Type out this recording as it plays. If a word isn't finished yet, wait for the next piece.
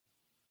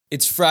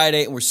It's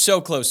Friday, and we're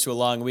so close to a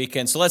long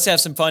weekend, so let's have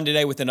some fun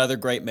today with another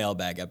great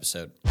Mailbag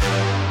episode.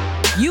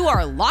 You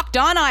are Locked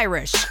On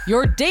Irish,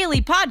 your daily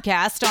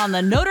podcast on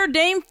the Notre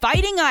Dame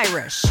Fighting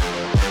Irish.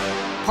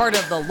 Part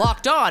of the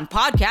Locked On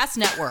Podcast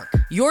Network,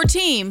 your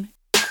team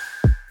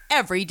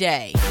every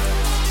day.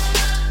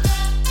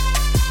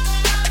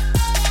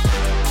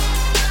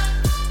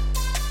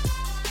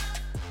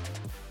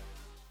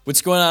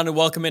 What's going on, and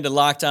welcome into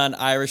Locked On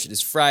Irish. It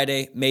is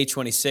Friday, May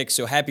 26th,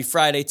 so happy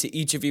Friday to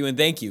each of you, and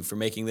thank you for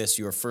making this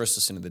your first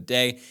listen of the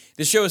day.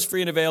 This show is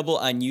free and available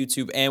on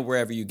YouTube and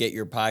wherever you get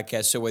your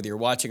podcasts, so whether you're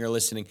watching or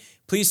listening,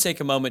 please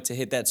take a moment to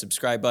hit that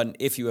subscribe button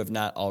if you have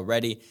not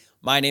already.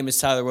 My name is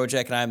Tyler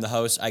Wojak, and I am the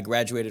host. I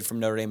graduated from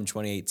Notre Dame in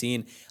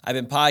 2018. I've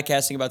been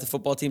podcasting about the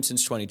football team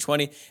since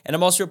 2020, and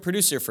I'm also a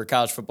producer for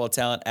College Football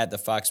Talent at the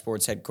Fox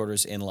Sports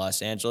headquarters in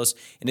Los Angeles.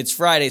 And it's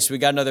Friday, so we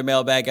got another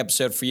mailbag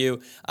episode for you.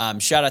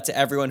 Shout out to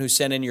everyone who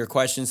sent in your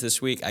questions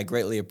this week. I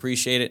greatly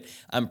appreciate it.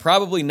 I'm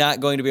probably not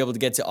going to be able to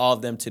get to all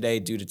of them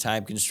today due to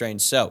time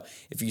constraints, so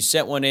if you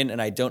sent one in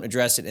and I don't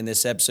address it in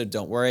this episode,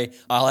 don't worry.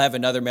 I'll have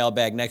another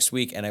mailbag next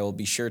week, and I will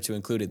be sure to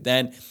include it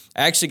then.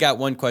 I actually got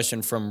one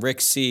question from Rick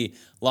C.,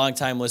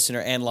 longtime listener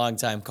and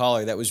longtime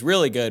caller, that was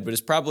really good, but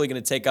it's probably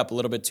going to take up a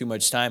little bit too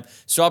much time.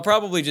 So I'll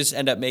probably just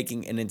end up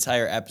making an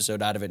entire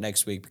episode out of it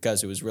next week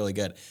because it was really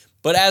good.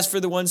 But as for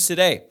the ones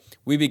today,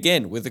 we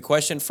begin with a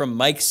question from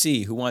Mike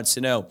C., who wants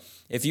to know,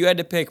 if you had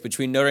to pick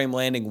between Notre Dame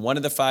landing one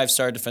of the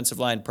five-star defensive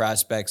line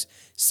prospects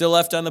still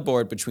left on the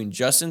board between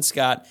Justin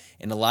Scott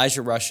and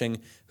Elijah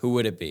Rushing, who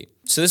would it be?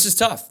 So this is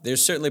tough.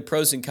 There's certainly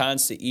pros and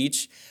cons to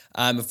each.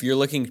 If you're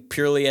looking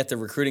purely at the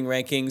recruiting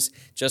rankings,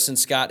 Justin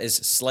Scott is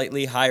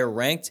slightly higher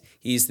ranked.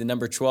 He's the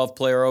number 12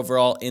 player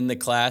overall in the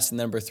class, the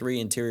number 3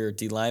 interior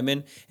D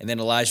lineman. And then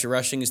Elijah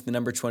Rushing is the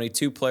number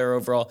 22 player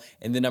overall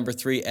and the number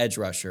 3 edge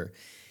rusher.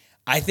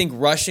 I think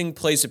Rushing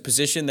plays a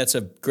position that's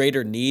of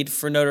greater need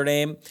for Notre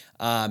Dame.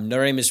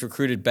 Notre Dame has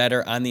recruited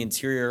better on the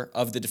interior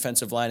of the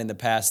defensive line in the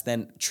past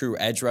than true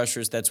edge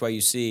rushers. That's why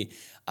you see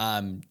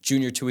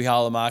Junior Tui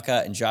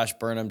Halamaka and Josh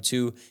Burnham,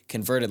 two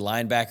converted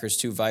linebackers,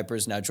 two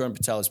Vipers. Now, Jordan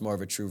Patel is more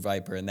of a true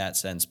Viper in that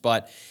sense.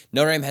 But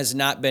Notre Dame has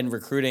not been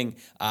recruiting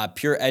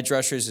pure edge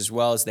rushers as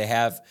well as they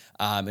have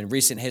in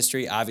recent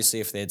history.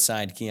 Obviously, if they had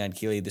signed Keon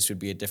Keeley, this would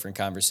be a different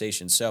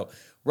conversation. So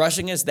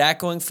Rushing is that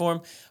going for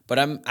him, but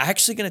I'm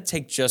actually going to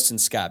take Justin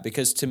Scott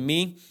because to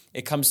me,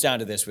 it comes down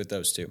to this with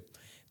those two.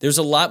 There's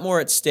a lot more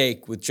at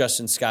stake with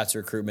Justin Scott's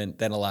recruitment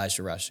than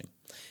Elijah Rushing.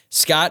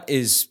 Scott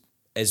is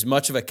as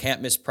much of a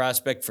can't-miss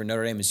prospect for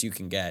Notre Dame as you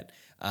can get.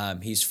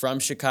 He's from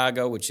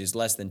Chicago, which is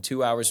less than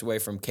 2 hours away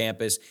from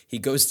campus. He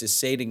goes to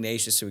St.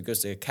 Ignatius, so he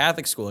goes to a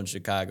Catholic school in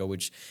Chicago,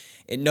 which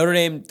Notre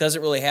Dame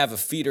doesn't really have a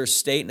feeder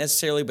state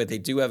necessarily, but they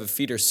do have a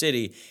feeder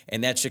city,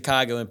 and that's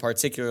Chicago, and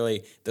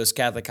particularly those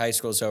Catholic high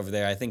schools over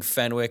there. I think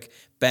Fenwick,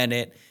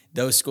 Bennett,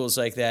 those schools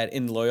like that,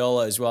 in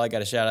Loyola as well, I got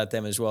to shout out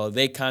them as well.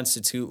 They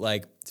constitute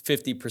like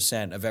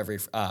 50% of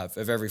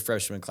every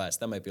freshman class.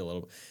 That might be a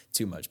little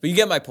too much, but you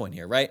get my point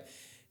here, right?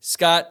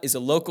 Scott is a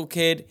local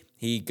kid.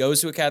 He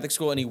goes to a Catholic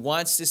school, and he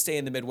wants to stay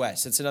in the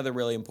Midwest. That's another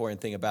really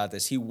important thing about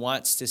this. He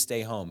wants to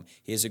stay home.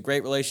 He has a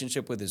great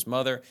relationship with his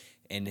mother,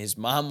 and his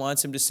mom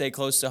wants him to stay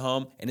close to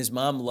home, and his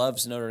mom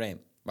loves Notre Dame.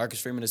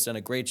 Marcus Freeman has done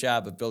a great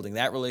job of building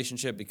that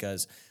relationship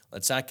because,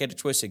 let's not get it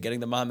twisted,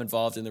 getting the mom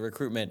involved in the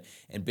recruitment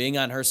and being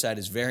on her side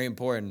is very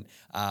important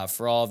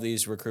for all of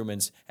these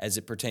recruitments as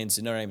it pertains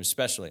to Notre Dame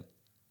especially.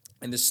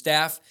 And the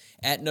staff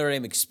at Notre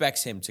Dame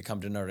expects him to come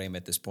to Notre Dame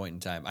at this point in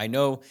time. I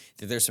know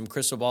that there's some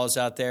crystal balls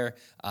out there.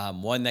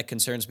 One that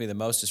concerns me the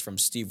most is from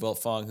Steve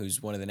Wiltfong,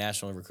 who's one of the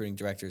national recruiting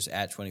directors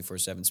at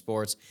 24/7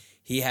 Sports.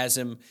 He has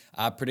him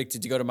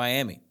predicted to go to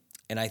Miami.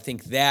 And I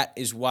think that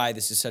is why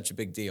this is such a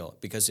big deal.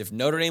 Because if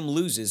Notre Dame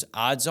loses,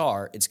 odds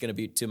are it's going to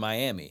be to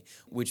Miami,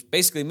 which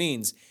basically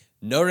means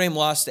Notre Dame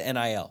lost to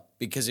NIL.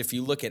 Because if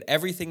you look at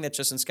everything that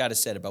Justin Scott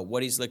has said about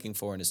what he's looking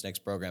for in his next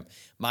program,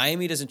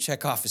 Miami doesn't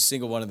check off a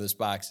single one of those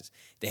boxes.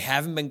 They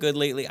haven't been good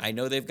lately. I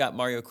know they've got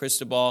Mario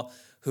Cristobal,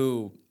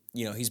 who,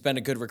 he's been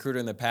a good recruiter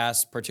in the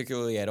past,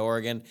 particularly at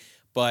Oregon.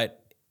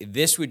 But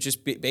this would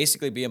just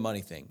basically be a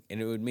money thing. And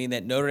it would mean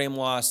that Notre Dame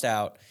lost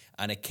out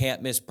on a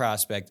can't-miss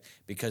prospect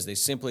because they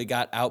simply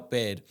got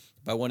outbid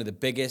by one of the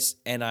biggest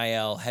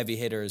NIL heavy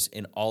hitters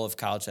in all of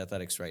college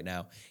athletics right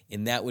now,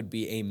 and that would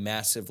be a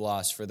massive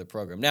loss for the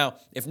program. Now,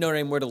 if Notre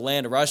Dame were to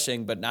land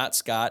Rushing but not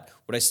Scott,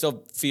 would I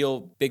still feel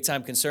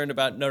big-time concerned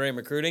about Notre Dame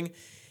recruiting?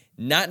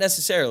 Not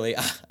necessarily.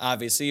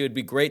 Obviously, it would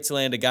be great to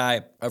land a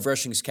guy of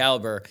Rushing's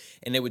caliber,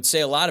 and it would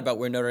say a lot about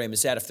where Notre Dame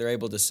is at if they're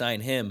able to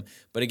sign him.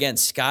 But again,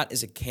 Scott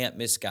is a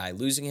can't-miss guy.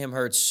 Losing him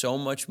hurts so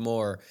much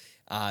more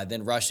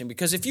than Rushing,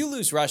 because if you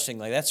lose Rushing,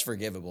 that's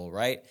forgivable,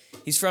 right?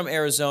 He's from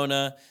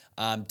Arizona.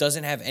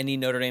 Doesn't have any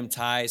Notre Dame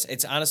ties.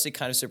 It's honestly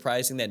kind of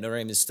surprising that Notre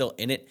Dame is still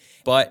in it.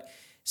 But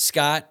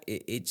Scott,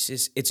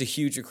 it's a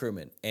huge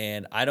recruitment,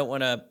 and I don't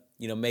want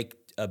to make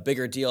a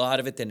bigger deal out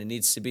of it than it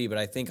needs to be. But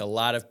I think a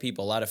lot of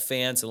people, a lot of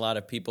fans, a lot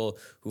of people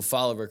who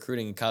follow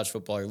recruiting in college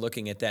football are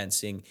looking at that and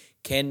seeing,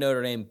 can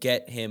Notre Dame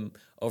get him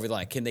over the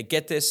line? Can they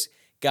get this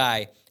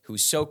guy who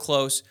who's so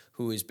close,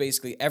 who is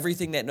basically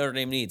everything that Notre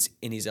Dame needs,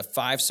 and he's a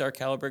 5-star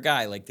caliber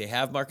guy. Like, they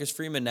have Marcus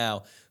Freeman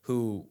now,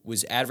 who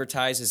was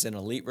advertised as an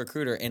elite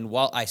recruiter, and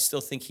while I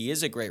still think he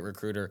is a great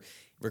recruiter,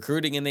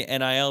 recruiting in the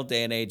NIL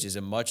day and age is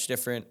a much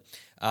different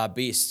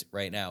beast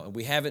right now. And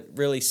we haven't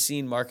really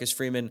seen Marcus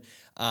Freeman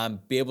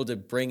be able to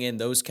bring in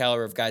those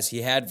caliber of guys.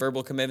 He had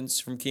verbal commitments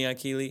from Keon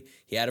Keeley.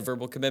 He had a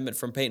verbal commitment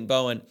from Peyton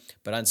Bowen.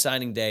 But on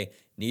signing day,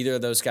 neither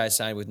of those guys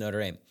signed with Notre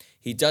Dame.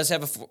 He does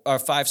have a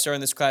 5-star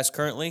in this class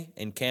currently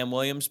in Cam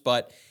Williams,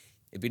 but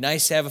it'd be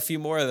nice to have a few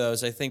more of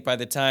those. I think by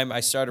the time I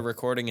started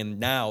recording and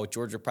now,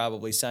 Georgia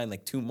probably signed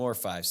like 2 more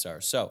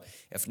 5-stars. So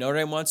if Notre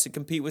Dame wants to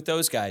compete with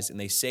those guys, and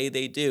they say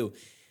they do,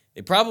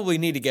 they probably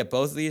need to get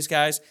both of these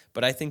guys,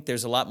 but I think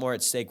there's a lot more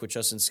at stake with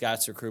Justin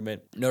Scott's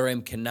recruitment. Notre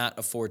Dame cannot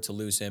afford to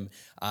lose him.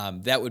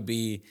 That would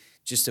be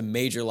just a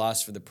major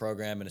loss for the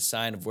program and a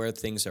sign of where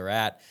things are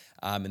at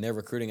in their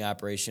recruiting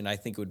operation. I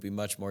think it would be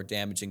much more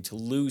damaging to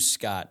lose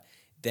Scott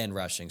than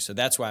rushing. So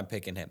that's why I'm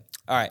picking him.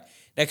 All right,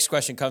 next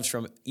question comes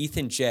from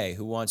Ethan J.,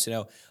 who wants to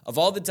know, of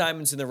all the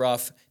diamonds in the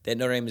rough that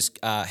Notre Dame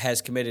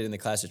has committed in the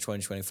class of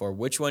 2024,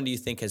 which one do you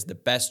think has the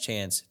best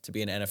chance to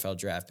be an NFL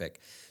draft pick?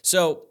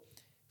 So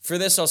for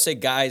this, I'll say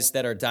guys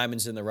that are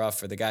diamonds in the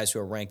rough are the guys who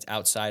are ranked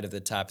outside of the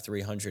top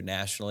 300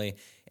 nationally.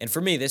 And for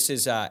me, this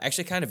is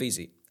actually kind of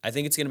easy. I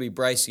think it's going to be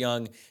Bryce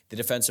Young, the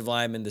defensive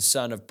lineman, the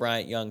son of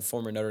Bryant Young,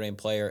 former Notre Dame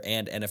player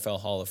and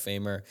NFL Hall of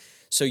Famer.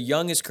 So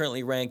Young is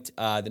currently ranked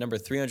the number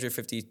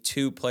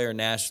 352 player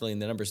nationally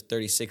and the number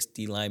 36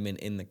 D lineman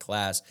in the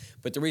class.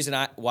 But the reason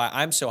why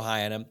I'm so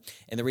high on him,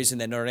 and the reason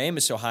that Notre Dame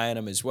is so high on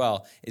him as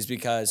well, is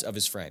because of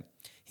his frame.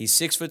 He's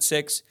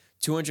 6'6",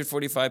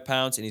 245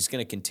 pounds, and he's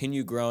going to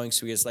continue growing,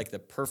 so he has like the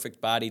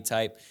perfect body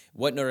type,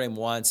 what Notre Dame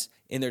wants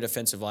in their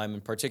defensive lineman,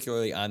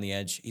 particularly on the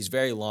edge. He's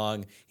very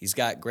long. He's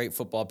got great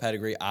football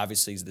pedigree.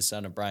 Obviously, he's the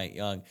son of Bryant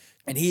Young,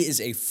 and he is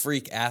a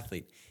freak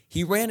athlete.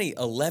 He ran a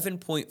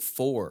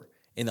 11.4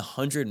 in the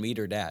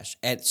 100-meter dash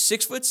at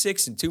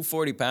 6'6" and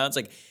 240 pounds.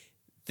 Like,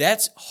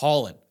 that's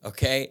hauling,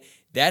 okay?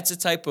 That's a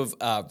type of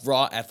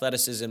raw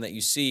athleticism that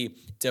you see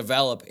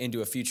develop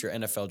into a future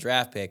NFL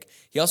draft pick.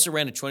 He also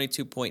ran a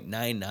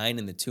 22.99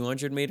 in the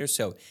 200 meters,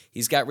 so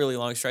he's got really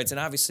long strides. And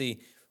obviously,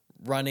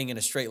 running in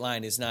a straight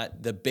line is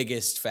not the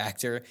biggest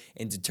factor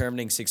in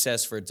determining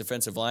success for a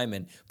defensive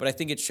lineman, but I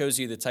think it shows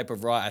you the type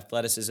of raw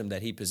athleticism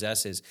that he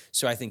possesses.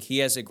 So I think he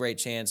has a great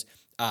chance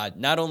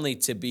not only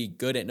to be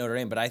good at Notre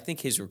Dame, but I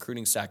think his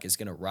recruiting stock is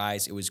going to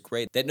rise. It was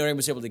great that Notre Dame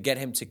was able to get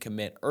him to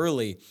commit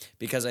early,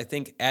 because I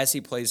think as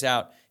he plays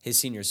out his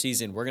senior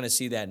season, we're going to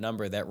see that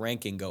number, that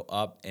ranking go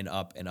up and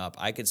up and up.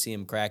 I could see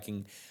him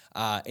cracking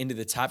into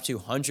the top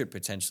 200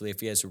 potentially if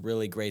he has a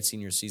really great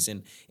senior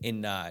season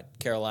in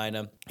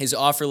Carolina. His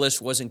offer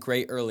list wasn't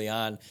great early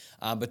on,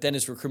 but then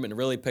his recruitment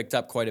really picked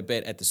up quite a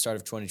bit at the start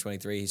of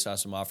 2023. He saw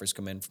some offers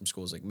come in from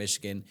schools like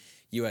Michigan,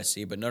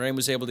 USC, but Notre Dame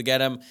was able to get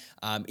him.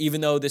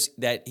 Even though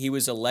that he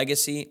was a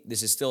legacy,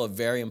 this is still a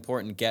very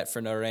important get for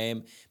Notre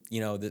Dame. You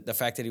know, the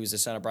fact that he was the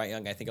son of Bryant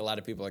Young, I think a lot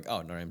of people are like,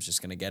 oh, Notre Dame's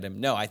just going to get him.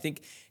 No, I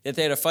think that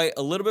they had to fight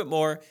a little bit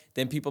more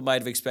than people might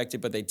have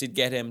expected, but they did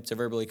get him to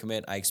verbally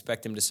commit. I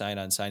expect him to sign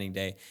on signing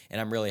day, and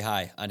I'm really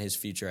high on his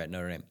future at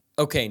Notre Dame.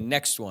 Okay,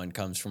 next one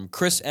comes from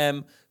Chris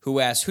M.,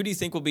 who asks, who do you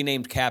think will be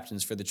named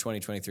captains for the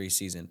 2023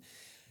 season?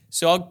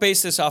 So I'll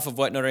base this off of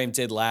what Notre Dame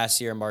did last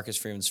year, Marcus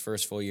Freeman's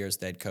first full year as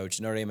the head coach.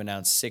 Notre Dame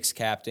announced 6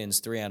 captains,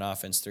 3 on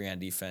offense, 3 on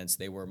defense.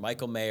 They were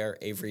Michael Mayer,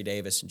 Avery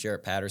Davis, and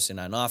Jarrett Patterson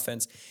on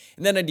offense.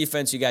 And then on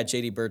defense, you got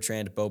J.D.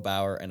 Bertrand, Bo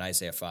Bauer, and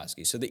Isaiah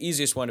Foskey. So the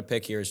easiest one to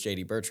pick here is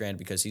J.D. Bertrand,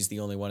 because he's the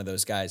only one of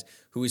those guys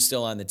who is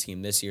still on the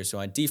team this year. So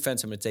on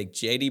defense, I'm going to take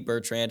J.D.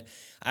 Bertrand.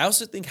 I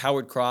also think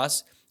Howard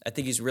Cross, I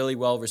think he's really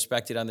well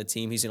respected on the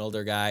team. He's an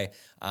older guy.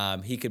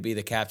 He could be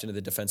the captain of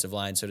the defensive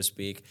line, so to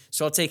speak.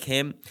 So I'll take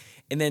him.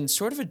 And then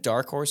sort of a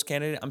dark horse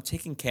candidate, I'm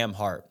taking Cam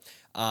Hart.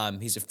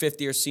 He's a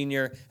fifth-year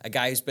senior, a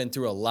guy who's been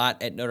through a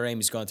lot at Notre Dame.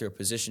 He's gone through a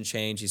position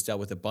change. He's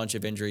dealt with a bunch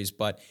of injuries,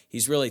 but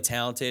he's really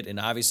talented, and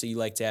obviously you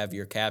like to have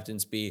your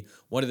captains be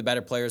one of the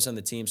better players on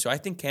the team. So I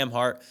think Cam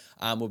Hart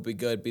will be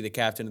good, be the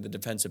captain of the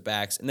defensive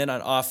backs. And then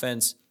on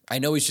offense, I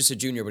know he's just a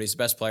junior, but he's the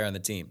best player on the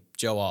team,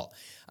 Joe Alt.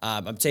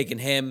 I'm taking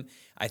him.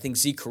 I think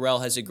Zeke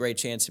Correll has a great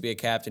chance to be a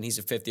captain. He's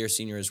a fifth-year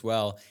senior as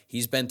well.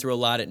 He's been through a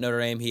lot at Notre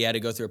Dame. He had to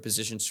go through a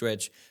position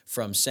switch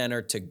from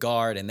center to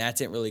guard, and that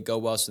didn't really go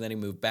well, so then he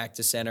moved back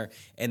to center.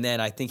 And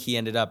then I think he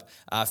ended up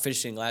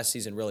finishing last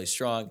season really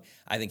strong.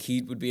 I think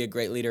he would be a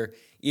great leader.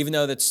 Even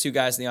though that's 2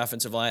 guys in the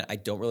offensive line, I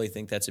don't really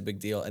think that's a big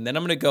deal. And then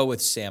I'm going to go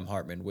with Sam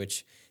Hartman,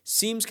 which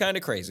seems kind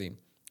of crazy,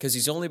 because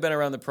he's only been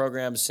around the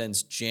program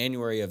since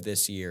January of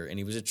this year, and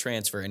he was a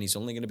transfer, and he's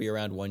only going to be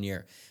around 1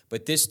 year.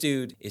 But this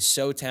dude is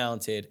so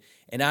talented,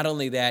 and not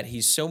only that,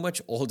 he's so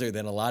much older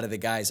than a lot of the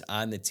guys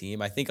on the team.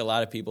 I think a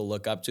lot of people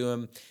look up to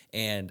him,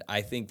 and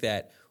I think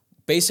that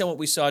based on what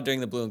we saw during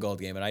the Blue and Gold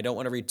game, and I don't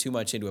want to read too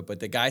much into it, but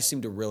the guys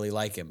seem to really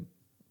like him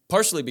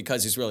partially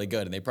because he's really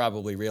good, and they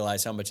probably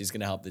realize how much he's going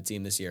to help the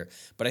team this year.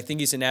 But I think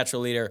he's a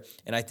natural leader,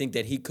 and I think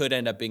that he could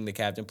end up being the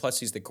captain.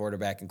 Plus, he's the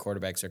quarterback, and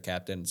quarterbacks are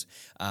captains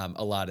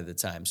a lot of the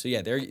time. So,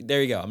 yeah, there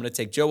you go. I'm going to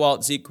take Joe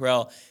Alt, Zeke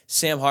Correll,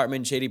 Sam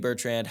Hartman, J.D.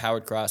 Bertrand,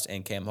 Howard Cross,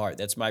 and Cam Hart.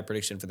 That's my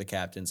prediction for the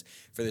captains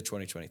for the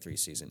 2023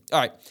 season. All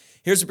right,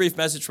 here's a brief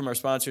message from our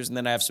sponsors, and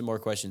then I have some more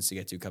questions to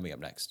get to coming up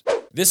next.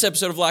 This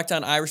episode of Locked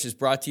On Irish is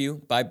brought to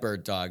you by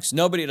Bird Dogs.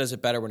 Nobody does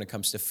it better when it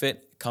comes to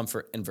fit,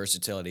 comfort, and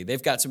versatility.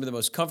 They've got some of the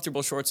most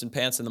comfortable shorts and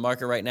pants in the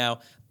market right now.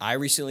 I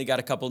recently got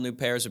a couple new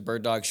pairs of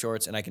Bird Dog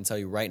shorts, and I can tell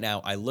you right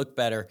now, I look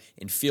better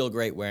and feel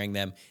great wearing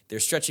them. Their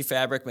stretchy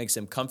fabric makes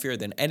them comfier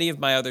than any of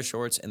my other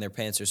shorts, and their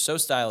pants are so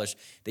stylish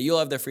that you'll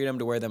have the freedom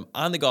to wear them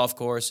on the golf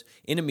course,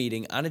 in a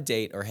meeting, on a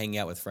date, or hanging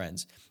out with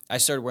friends. I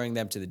started wearing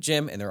them to the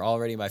gym, and they're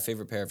already my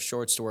favorite pair of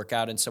shorts to work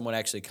out, and someone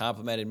actually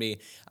complimented me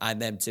on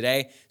them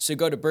today. So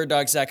go to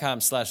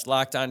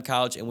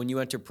birddogs.com/LockedOnCollege, and when you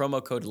enter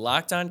promo code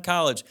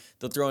LockedOnCollege,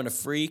 they'll throw in a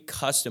free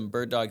custom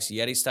Bird Dogs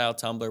Yeti-style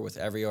tumbler with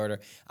every order.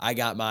 I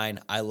got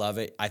mine. I love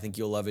it. I think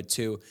you'll love it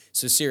too.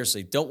 So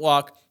seriously, don't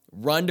walk.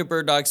 Run to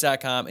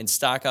birddogs.com and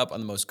stock up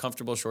on the most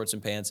comfortable shorts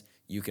and pants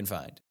you can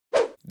find.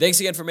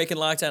 Thanks again for making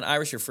Locked On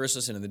Irish your first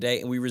listen of the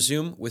day, and we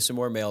resume with some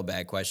more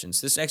mailbag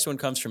questions. This next one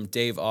comes from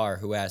Dave R.,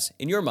 who asks,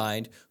 in your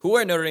mind, who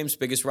are Notre Dame's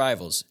biggest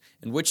rivals,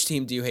 and which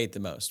team do you hate the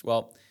most?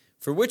 Well,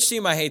 for which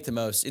team I hate the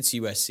most, it's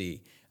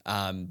USC.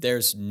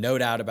 There's no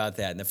doubt about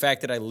that, and the fact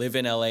that I live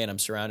in LA and I'm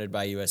surrounded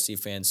by USC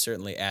fans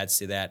certainly adds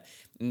to that,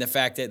 and the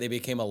fact that they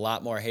became a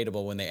lot more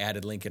hateable when they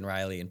added Lincoln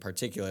Riley and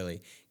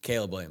particularly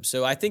Caleb Williams.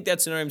 So I think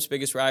that's Notre Dame's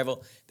biggest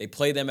rival. They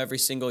play them every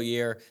single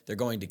year. They're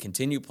going to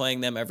continue playing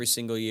them every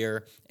single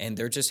year, and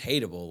they're just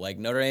hateable. Like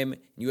Notre Dame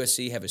and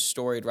USC have a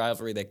storied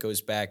rivalry that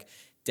goes back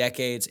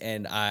decades,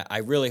 and I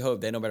really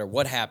hope that no matter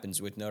what happens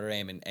with Notre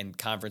Dame and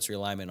conference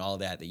realignment and all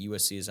that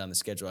USC is on the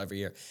schedule every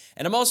year.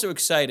 And I'm also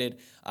excited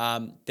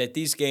that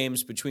these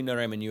games between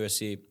Notre Dame and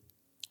USC,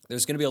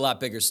 there's going to be a lot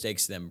bigger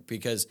stakes to them,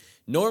 because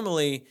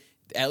normally,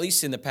 at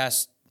least in the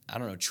past,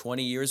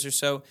 20 years or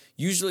so,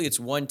 usually it's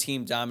one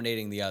team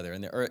dominating the other.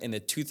 In the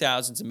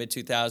 2000s and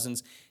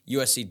mid-2000s,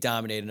 USC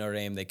dominated Notre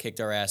Dame. They kicked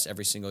our ass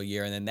every single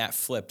year, and then that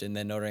flipped, and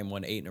then Notre Dame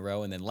won 8 in a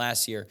row. And then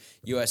last year,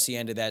 USC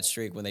ended that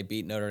streak when they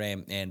beat Notre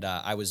Dame, and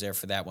I was there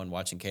for that one,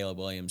 watching Caleb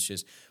Williams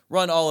just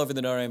run all over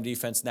the Notre Dame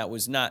defense, and that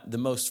was not the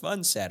most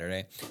fun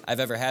Saturday I've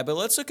ever had. But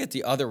let's look at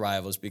the other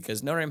rivals,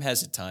 because Notre Dame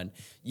has a ton.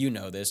 You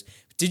know this.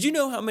 Did you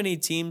know how many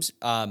teams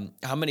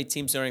Notre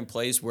Dame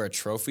plays where a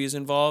trophy is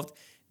involved?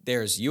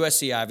 There's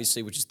USC,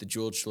 obviously, which is the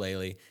Jewel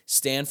Shillelagh.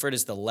 Stanford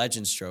is the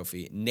Legends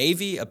Trophy.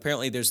 Navy,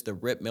 apparently there's the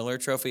Rip Miller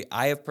Trophy.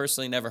 I have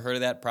personally never heard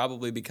of that,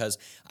 probably because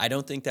I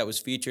don't think that was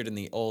featured in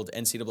the old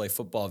NCAA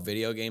football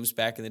video games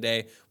back in the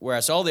day,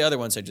 whereas all the other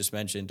ones I just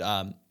mentioned,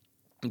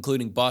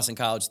 including Boston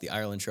College, the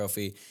Ireland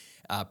Trophy,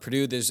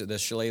 Purdue, there's the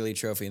Shillelagh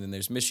Trophy, and then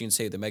there's Michigan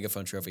State, the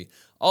Megaphone Trophy.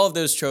 All of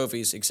those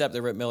trophies, except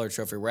the Rip Miller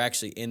Trophy, were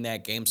actually in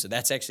that game, so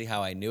that's actually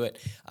how I knew it.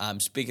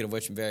 Speaking of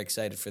which, I'm very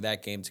excited for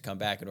that game to come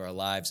back into our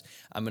lives.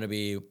 I'm going to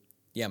be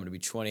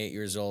 28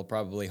 years old,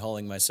 probably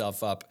holding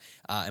myself up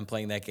and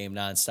playing that game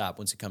nonstop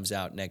once it comes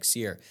out next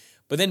year.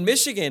 But then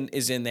Michigan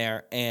is in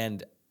there,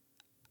 and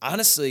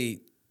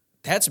honestly,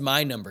 that's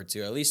my number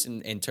two, at least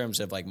in terms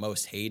of like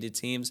most hated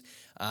teams.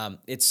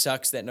 It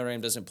sucks that Notre Dame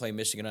doesn't play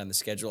Michigan on the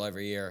schedule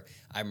every year.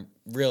 I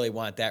really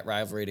want that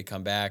rivalry to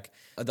come back.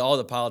 All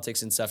the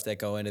politics and stuff that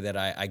go into that,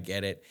 I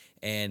get it.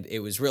 And it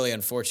was really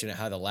unfortunate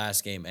how the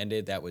last game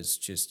ended. That was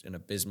just an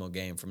abysmal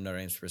game from Notre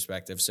Dame's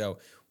perspective. So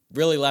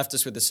really left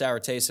us with a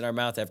sour taste in our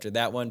mouth after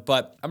that one.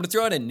 But I'm going to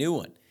throw out a new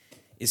one.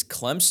 Is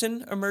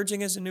Clemson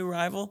emerging as a new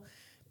rival?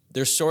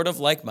 They're sort of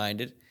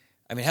like-minded.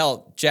 I mean,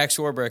 hell, Jack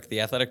Swarbrick,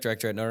 the athletic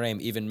director at Notre Dame,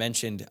 even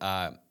mentioned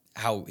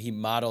how he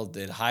modeled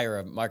the hire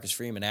of Marcus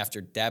Freeman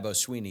after Dabo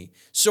Swinney,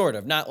 sort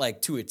of, not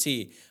like to a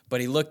T,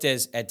 but he looked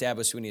at Dabo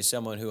Swinney as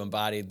someone who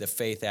embodied the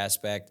faith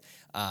aspect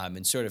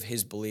and sort of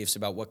his beliefs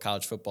about what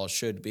college football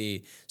should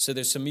be. So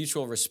there's some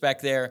mutual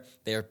respect there.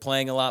 They're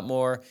playing a lot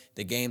more.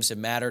 The games have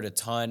mattered a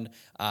ton.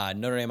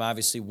 Notre Dame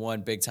obviously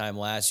won big time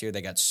last year.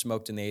 They got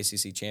smoked in the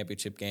ACC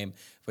championship game,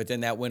 but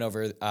then that win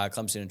over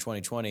Clemson in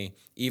 2020,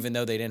 even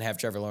though they didn't have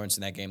Trevor Lawrence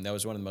in that game, that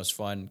was one of the most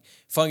fun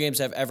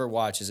games I've ever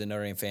watched as a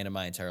Notre Dame fan in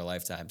my entire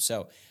lifetime.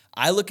 So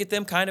I look at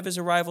them kind of as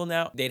a rival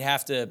now. They'd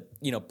have to,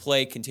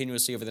 play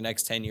continuously over the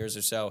next 10 years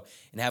or so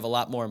and have a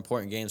lot more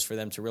important games for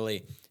them to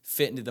really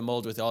fit into the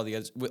mold with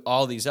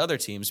all these other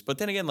teams. But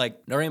then again,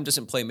 like Notre Dame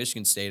doesn't play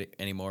Michigan State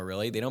anymore,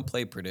 really. They don't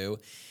play Purdue.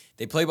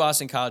 They play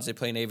Boston College. They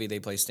play Navy. They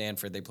play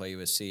Stanford. They play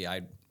USC.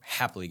 I'd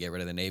happily get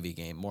rid of the Navy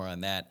game. More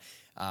on that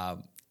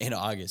in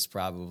August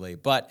probably.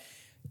 But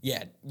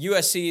yeah,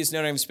 USC is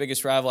Notre Dame's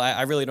biggest rival.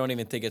 I really don't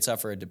even think it's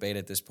up for a debate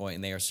at this point,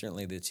 and they are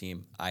certainly the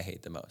team I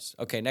hate the most.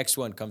 Okay, next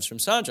one comes from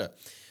Sandra,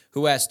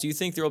 who asks, do you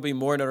think there will be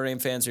more Notre Dame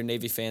fans or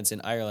Navy fans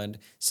in Ireland?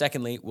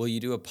 Secondly, will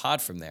you do a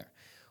pod from there?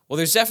 Well,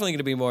 there's definitely going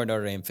to be more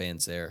Notre Dame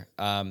fans there.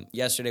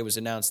 Yesterday was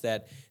announced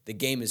that the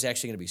game is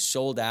actually going to be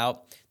sold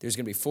out. There's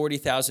going to be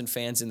 40,000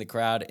 fans in the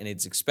crowd, and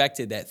it's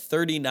expected that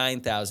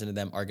 39,000 of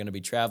them are going to be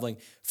traveling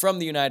from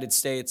the United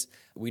States.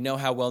 We know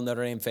how well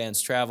Notre Dame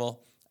fans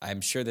travel.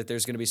 I'm sure that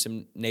there's going to be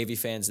some Navy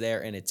fans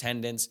there in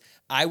attendance.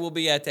 I will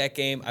be at that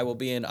game. I will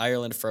be in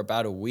Ireland for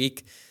about a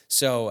week.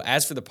 So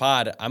as for the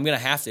pod, I'm going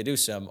to have to do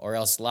some, or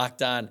else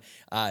Locked On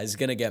is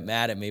going to get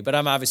mad at me. But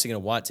I'm obviously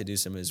going to want to do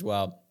some as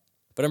well.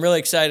 But I'm really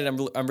excited.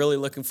 I'm really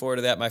looking forward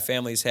to that. My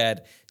family's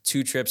had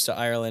 2 trips to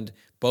Ireland.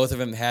 Both of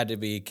them had to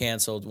be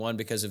canceled, one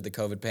because of the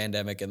COVID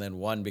pandemic and then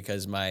one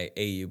because my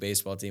AU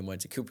baseball team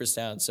went to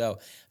Cooperstown. So I'm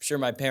sure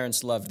my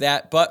parents loved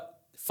that. But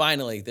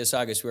finally, this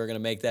August, we were going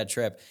to make that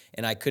trip,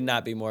 and I could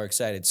not be more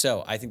excited.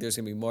 So I think there's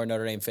going to be more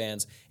Notre Dame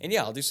fans. And,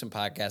 yeah, I'll do some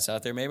podcasts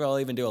out there. Maybe I'll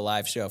even do a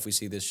live show if we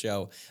see this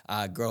show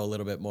grow a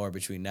little bit more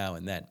between now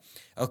and then.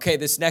 Okay,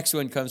 this next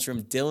one comes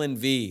from Dylan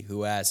V.,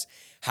 who asks,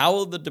 how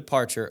will the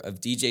departure of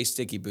DJ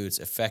Sticky Boots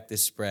affect the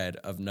spread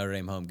of Notre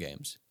Dame home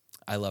games?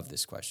 I love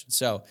this question.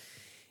 So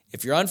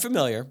if you're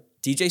unfamiliar,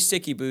 DJ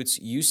Sticky Boots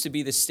used to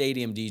be the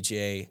stadium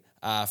DJ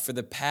for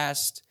the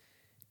past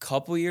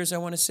couple years, I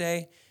want to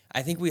say.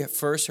 I think we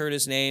first heard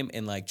his name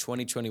in like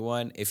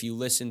 2021. If you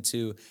listen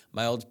to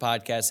my old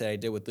podcast that I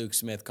did with Luke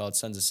Smith called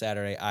Sons of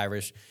Saturday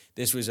Irish,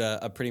 this was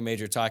a pretty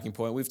major talking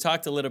point. We've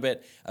talked a little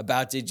bit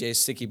about DJ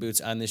Sticky Boots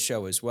on this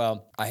show as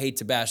well. I hate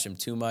to bash him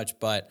too much,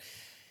 but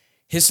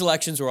his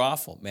selections were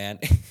awful, man.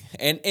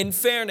 And in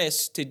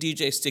fairness to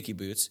DJ Sticky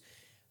Boots,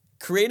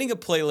 creating a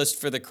playlist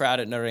for the crowd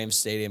at Notre Dame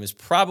Stadium is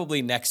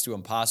probably next to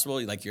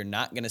impossible. Like, you're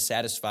not going to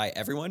satisfy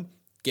everyone,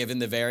 given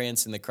the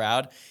variance in the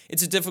crowd.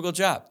 It's a difficult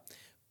job.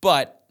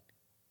 But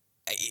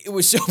it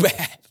was so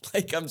bad.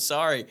 Like, I'm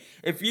sorry.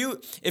 If you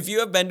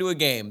have been to a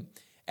game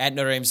at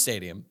Notre Dame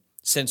Stadium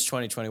since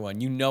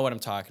 2021, you know what I'm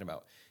talking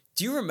about.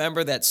 Do you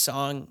remember that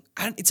song?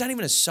 It's not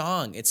even a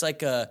song. It's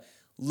like a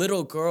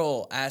little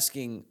girl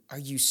asking, are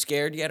you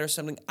scared yet or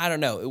something? I don't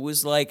know. It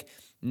was like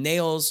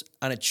nails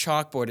on a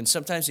chalkboard, and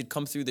sometimes it'd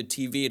come through the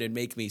TV and it'd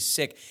make me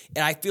sick.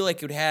 And I feel like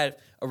it would have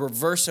a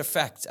reverse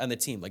effect on the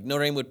team. Like,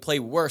 Notre Dame would play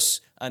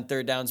worse on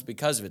third downs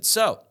because of it.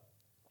 So,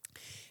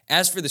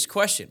 as for this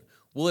question,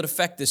 will it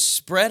affect the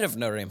spread of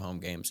Notre Dame home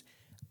games?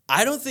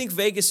 I don't think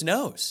Vegas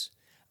knows.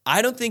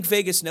 I don't think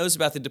Vegas knows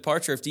about the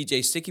departure of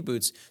DJ Sticky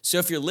Boots. So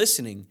if you're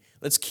listening,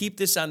 let's keep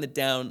this on the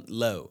down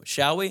low,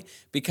 shall we?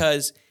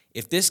 Because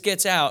if this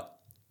gets out,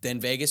 then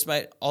Vegas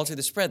might alter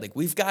the spread. Like,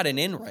 we've got an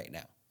in right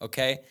now,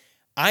 okay?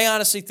 I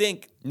honestly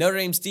think Notre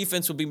Dame's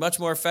defense will be much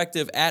more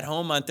effective at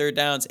home on third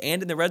downs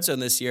and in the red zone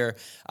this year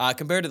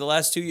compared to the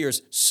last 2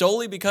 years,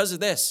 solely because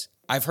of this.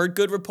 I've heard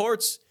good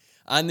reports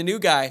on the new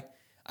guy.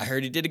 I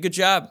heard he did a good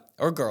job,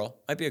 or girl,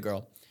 might be a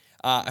girl.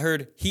 I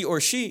heard he or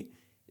she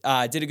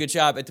did a good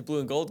job at the blue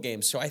and gold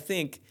games. So I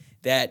think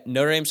that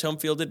Notre Dame's home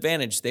field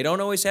advantage, they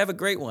don't always have a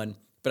great one,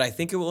 but I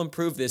think it will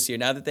improve this year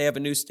now that they have a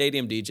new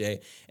stadium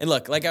DJ. And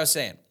look, like I was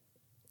saying,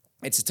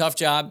 it's a tough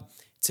job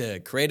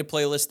to create a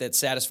playlist that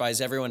satisfies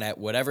everyone at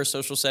whatever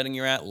social setting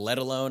you're at, let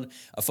alone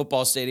a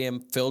football stadium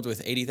filled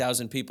with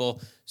 80,000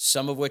 people,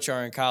 some of which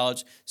are in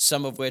college,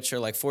 some of which are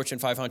like Fortune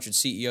 500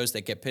 CEOs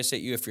that get pissed at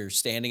you if you're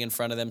standing in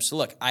front of them. So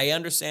look, I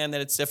understand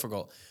that it's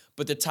difficult,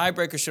 but the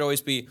tiebreaker should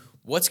always be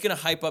what's going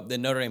to hype up the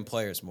Notre Dame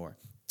players more.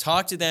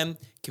 Talk to them,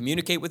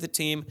 communicate with the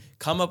team,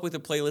 come up with a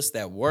playlist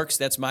that works.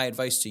 That's my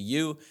advice to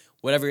you,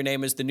 whatever your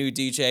name is, the new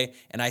DJ,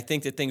 and I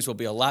think that things will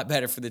be a lot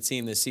better for the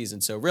team this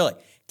season. So really,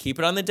 keep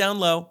it on the down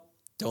low.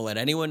 Don't let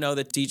anyone know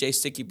that DJ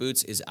Sticky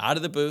Boots is out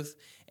of the booth,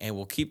 and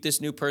we'll keep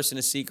this new person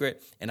a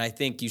secret. And I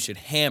think you should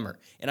hammer,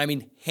 and I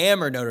mean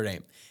hammer Notre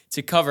Dame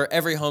to cover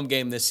every home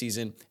game this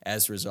season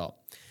as a result.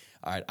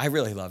 All right, I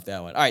really love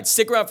that one. All right,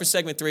 stick around for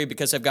segment 3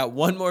 because I've got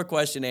one more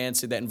question to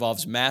answer that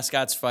involves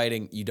mascots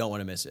fighting. You don't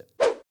want to miss it.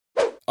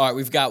 All right,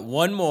 we've got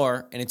one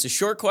more, and it's a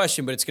short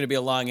question, but it's going to be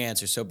a long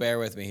answer, so bear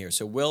with me here.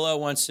 So Willow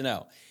wants to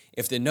know,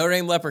 if the Notre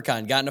Dame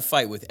Leprechaun got in a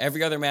fight with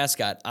every other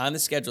mascot on the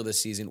schedule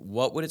this season,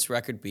 what would its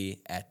record be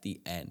at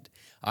the end?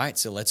 All right,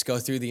 so let's go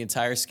through the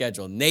entire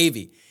schedule.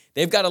 Navy,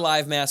 they've got a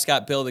live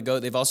mascot, Bill the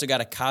Goat. They've also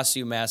got a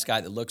costume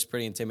mascot that looks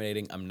pretty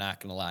intimidating. I'm not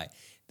going to lie.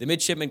 The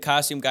midshipman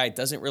costume guy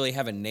doesn't really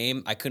have a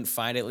name. I couldn't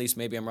find it, at least.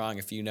 Maybe I'm wrong.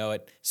 If you know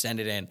it,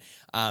 send it in.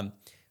 I'm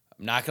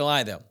not going to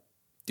lie, though.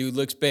 Dude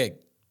looks big.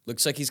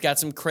 Looks like he's got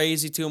some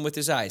crazy to him with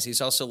his eyes.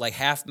 He's also like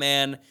half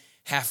man,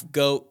 half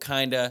goat,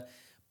 kind of.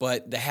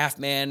 But the half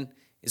man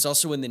is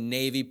also in the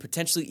Navy,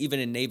 potentially even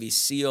a Navy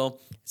SEAL.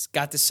 It's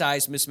got the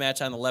size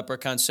mismatch on the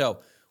Leprechaun.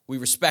 So we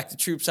respect the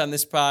troops on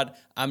this pod.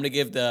 I'm going to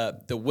give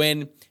the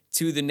win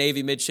to the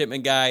Navy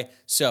midshipman guy.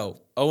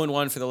 So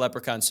 0-1 for the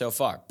Leprechaun so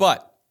far.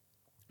 But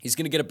he's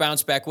going to get a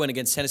bounce-back win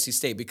against Tennessee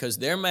State because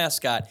their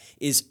mascot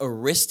is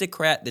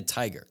Aristocrat the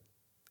Tiger.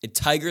 A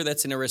tiger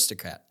that's an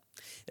aristocrat.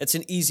 That's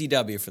an easy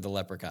W for the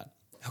Leprechaun.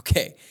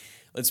 Okay,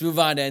 let's move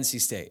on to NC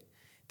State.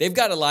 They've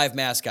got a live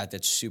mascot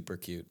that's super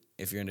cute.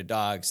 If you're into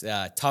dogs,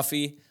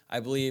 Tuffy, I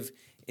believe,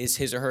 is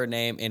his or her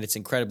name, and it's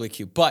incredibly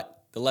cute.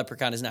 But the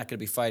Leprechaun is not going to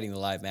be fighting the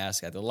live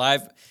mascot. The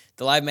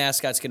live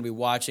mascot's going to be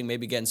watching,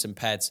 maybe getting some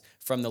pets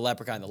from the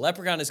Leprechaun. The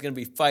Leprechaun is going to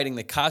be fighting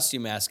the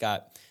costume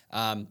mascot,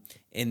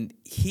 and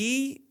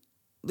he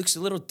looks a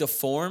little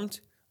deformed,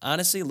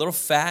 honestly, a little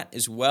fat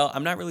as well.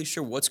 I'm not really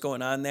sure what's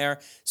going on there.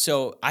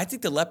 So I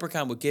think the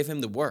Leprechaun would give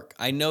him the work.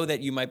 I know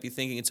that you might be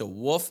thinking it's a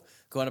wolf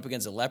going up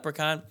against a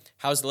Leprechaun.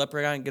 How's the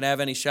Leprechaun going to have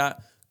any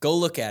shot? Go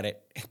look at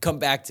it and come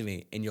back to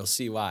me, and you'll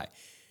see why.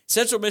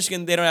 Central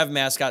Michigan, they don't have a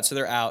mascot, so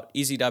they're out.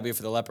 Easy W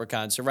for the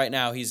Leprechaun. So right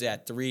now he's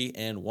at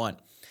 3-1.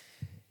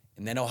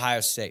 And then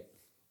Ohio State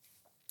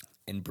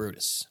and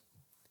Brutus.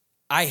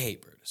 I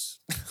hate Brutus,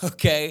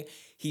 okay?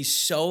 He's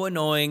so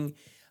annoying.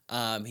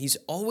 He's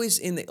always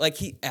in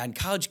the, on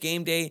College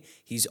Game Day,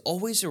 he's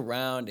always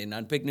around, and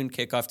on Big Noon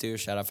Kickoff too,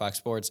 shout out Fox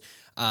Sports.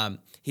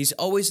 He's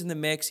always in the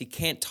mix. He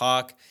can't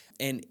talk.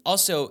 And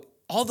also,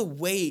 all the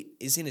weight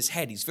is in his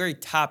head. He's very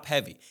top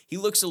heavy. He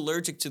looks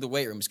allergic to the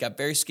weight room. He's got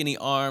very skinny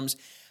arms.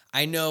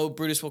 I know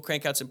Brutus will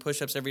crank out some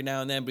push-ups every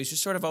now and then, but he's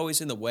just sort of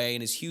always in the way,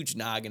 and his huge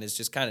noggin is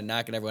just kind of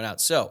knocking everyone out.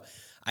 So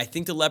I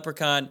think the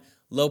Leprechaun,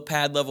 low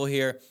pad level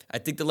here. I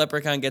think the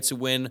Leprechaun gets a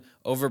win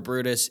over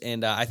Brutus,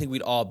 and I think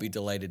we'd all be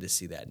delighted to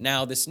see that.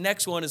 Now, this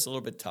next one is a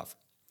little bit tougher.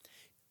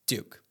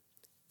 Duke,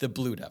 the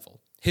Blue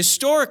Devil.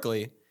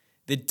 Historically,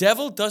 the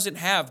Devil doesn't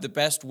have the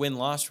best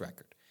win-loss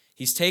record.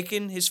 He's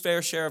taken his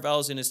fair share of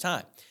L's in his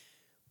time,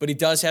 but he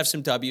does have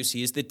some W's.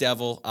 He is the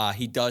Devil.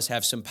 He does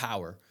have some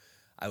power,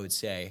 I would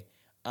say.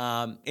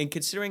 And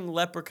considering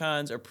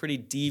Leprechauns are pretty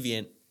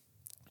deviant,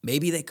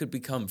 maybe they could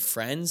become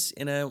friends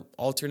in an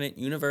alternate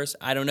universe.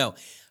 I don't know.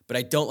 But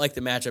I don't like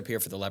the matchup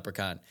here for the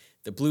Leprechaun.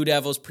 The Blue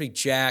Devil's pretty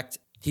jacked.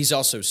 He's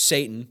also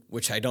Satan,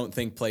 which I don't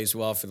think plays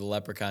well for the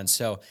Leprechaun.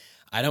 So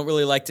I don't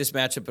really like this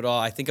matchup at all.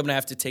 I think I'm going to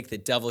have to take the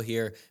Devil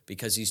here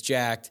because he's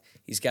jacked.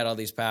 He's got all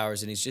these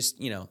powers, and he's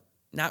just,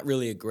 not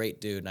really a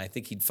great dude. And I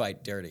think he'd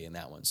fight dirty in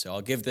that one. So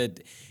I'll give the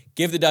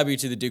W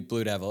to the Duke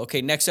Blue Devil.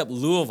 Okay, next up,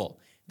 Louisville.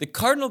 The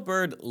Cardinal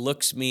Bird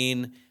looks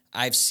mean.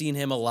 I've seen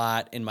him a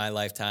lot in my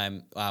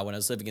lifetime when I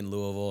was living in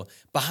Louisville.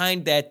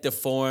 Behind that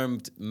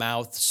deformed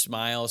mouth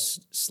smile /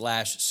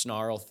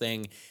 snarl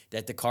thing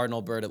that the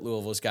Cardinal Bird at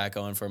Louisville's got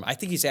going for him, I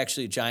think he's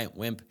actually a giant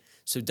wimp.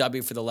 So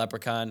W for the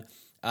Leprechaun.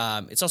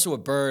 It's also a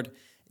bird.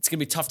 It's going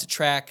to be tough to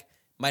track.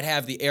 Might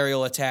have the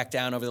aerial attack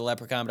down over the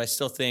Leprechaun, but I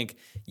still think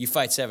you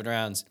fight 7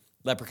 rounds.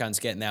 Leprechaun's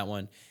getting that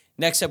one.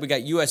 Next up, we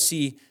got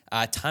USC,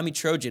 Tommy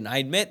Trojan. I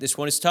admit this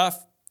one is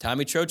tough.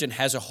 Tommy Trojan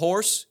has a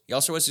horse. He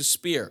also has a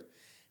spear.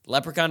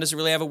 Leprechaun doesn't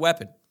really have a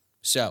weapon.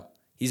 So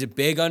he's a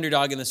big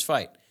underdog in this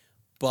fight.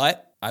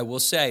 But I will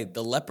say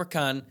the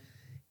Leprechaun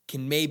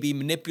can maybe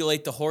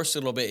manipulate the horse a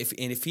little bit.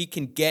 If he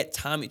can get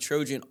Tommy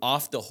Trojan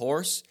off the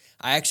horse,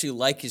 I actually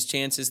like his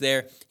chances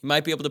there. He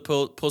might be able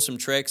to pull some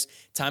tricks.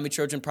 Tommy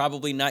Trojan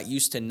probably not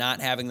used to not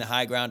having the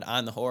high ground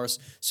on the horse.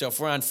 So if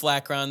we're on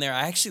flat ground there,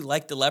 I actually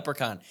like the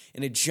Leprechaun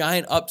in a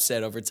giant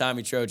upset over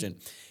Tommy Trojan.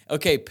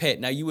 Okay, Pitt.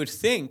 Now you would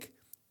think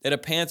that a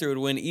Panther would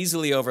win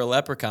easily over a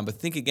Leprechaun, but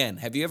think again.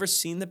 Have you ever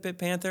seen the Pitt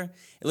Panther?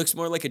 It looks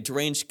more like a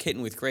deranged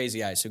kitten with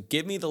crazy eyes. So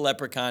give me the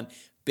Leprechaun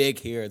big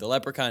here. The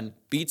Leprechaun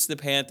beats the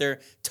Panther,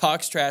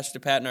 talks trash to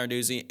Pat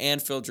Narduzzi and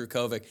Phil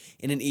Drukovic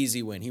in an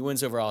easy win. He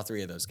wins over all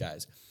 3 of those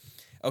guys.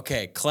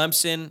 Okay,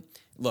 Clemson.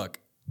 Look,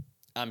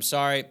 I'm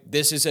sorry.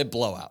 This is a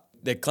blowout.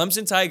 The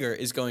Clemson Tiger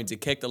is going to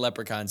kick the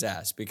Leprechaun's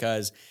ass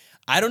because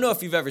I don't know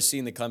if you've ever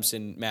seen the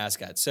Clemson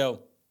mascot.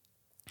 So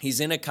he's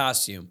in a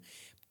costume,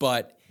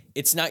 but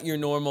it's not your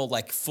normal,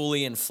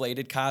 fully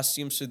inflated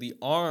costume. So the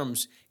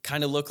arms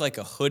kind of look like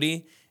a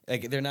hoodie.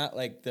 They're not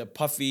like the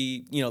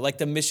puffy, like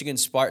the Michigan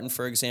Spartan,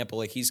 for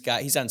example. He's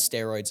on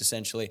steroids,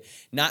 essentially.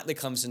 Not the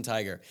Clemson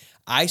Tiger.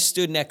 I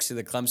stood next to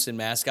the Clemson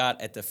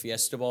mascot at the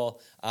Fiesta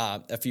Bowl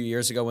a few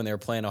years ago when they were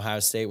playing Ohio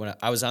State, when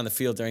I was on the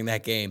field during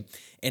that game.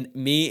 And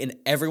me and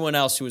everyone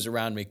else who was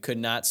around me could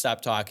not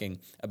stop talking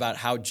about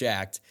how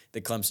jacked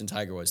the Clemson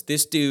Tiger was.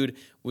 This dude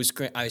was,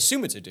 I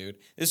assume it's a dude,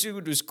 this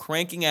dude was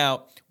cranking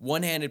out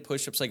one-handed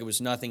push-ups like it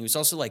was nothing. He was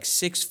also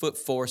 6'4",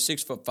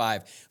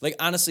 6'5".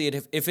 Honestly,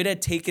 if it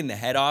had taken the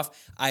head off,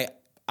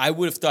 I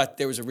would have thought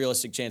there was a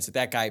realistic chance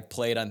that guy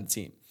played on the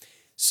team.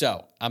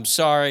 So, I'm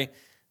sorry.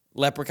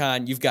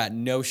 Leprechaun, you've got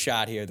no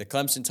shot here. The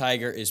Clemson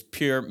Tiger is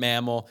pure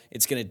mammal.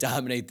 It's going to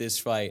dominate this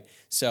fight.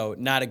 So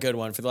not a good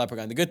one for the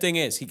Leprechaun. The good thing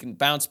is he can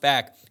bounce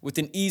back with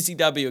an easy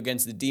W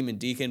against the Demon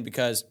Deacon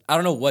because I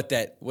don't know what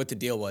the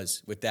deal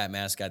was with that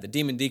mascot. The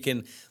Demon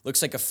Deacon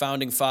looks like a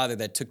founding father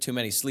that took too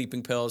many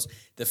sleeping pills.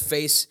 The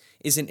face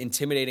isn't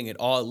intimidating at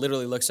all. It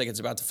literally looks like it's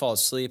about to fall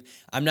asleep.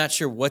 I'm not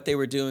sure what they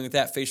were doing with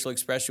that facial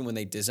expression when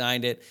they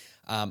designed it.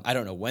 I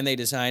don't know when they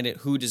designed it,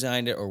 who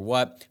designed it, or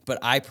what, but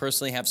I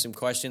personally have some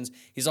questions.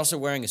 He's also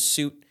wearing a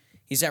suit.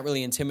 He's not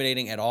really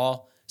intimidating at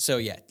all. So,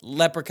 yeah,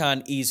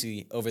 Leprechaun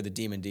easy over the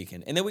Demon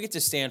Deacon. And then we get to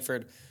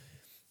Stanford.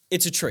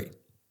 It's a tree.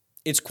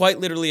 It's quite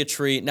literally a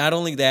tree. Not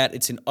only that,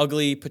 it's an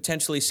ugly,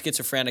 potentially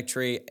schizophrenic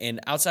tree. And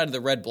outside of the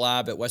red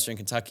blob at Western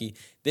Kentucky,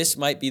 this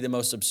might be the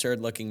most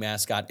absurd-looking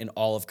mascot in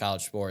all of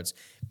college sports.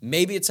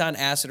 Maybe it's on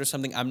acid or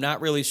something. I'm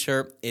not really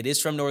sure. It is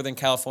from Northern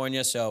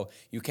California, so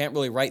you can't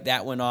really write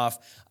that one off.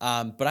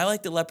 But I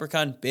like the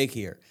leprechaun big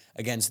here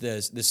against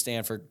the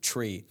Stanford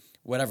tree,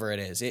 whatever it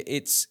is.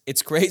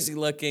 It's crazy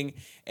looking,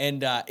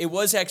 and it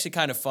was actually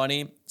kind of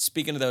funny.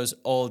 Speaking of those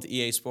old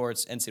EA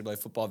Sports NCAA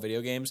football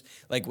video games,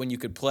 like when you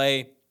could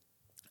play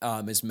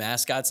as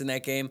mascots in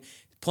that game.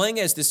 Playing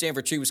as the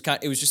Stanford tree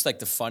it was just like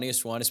the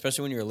funniest one,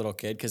 especially when you're a little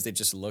kid, because they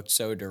just looked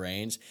so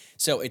deranged.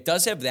 So it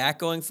does have that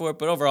going for it,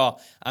 but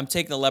overall, I'm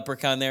taking the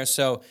leprechaun there.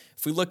 So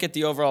if we look at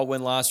the overall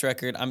win-loss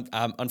record,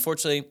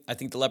 unfortunately, I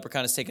think the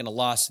leprechaun has taken a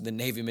loss to the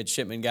Navy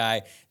midshipman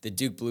guy, the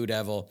Duke Blue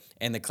Devil,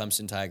 and the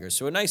Clemson Tigers.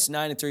 So a nice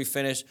 9-3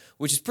 finish,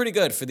 which is pretty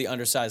good for the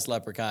undersized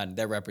leprechaun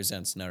that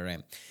represents Notre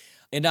Dame.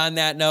 And on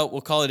that note, we'll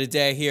call it a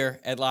day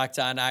here at Locked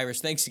On Irish.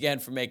 Thanks again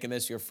for making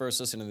this your first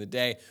listen of the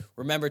day.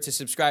 Remember to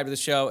subscribe to the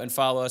show and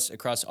follow us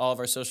across all of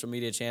our social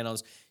media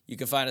channels. You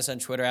can find us on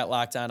Twitter at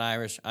Locked On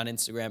Irish, on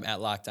Instagram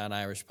at Locked On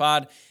Irish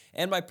Pod,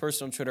 and my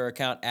personal Twitter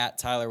account at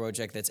Tyler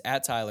Wojciak. That's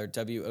at Tyler,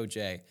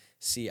 WOJCIAK.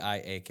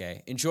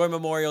 Enjoy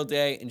Memorial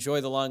Day,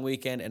 enjoy the long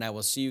weekend, and I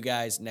will see you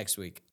guys next week.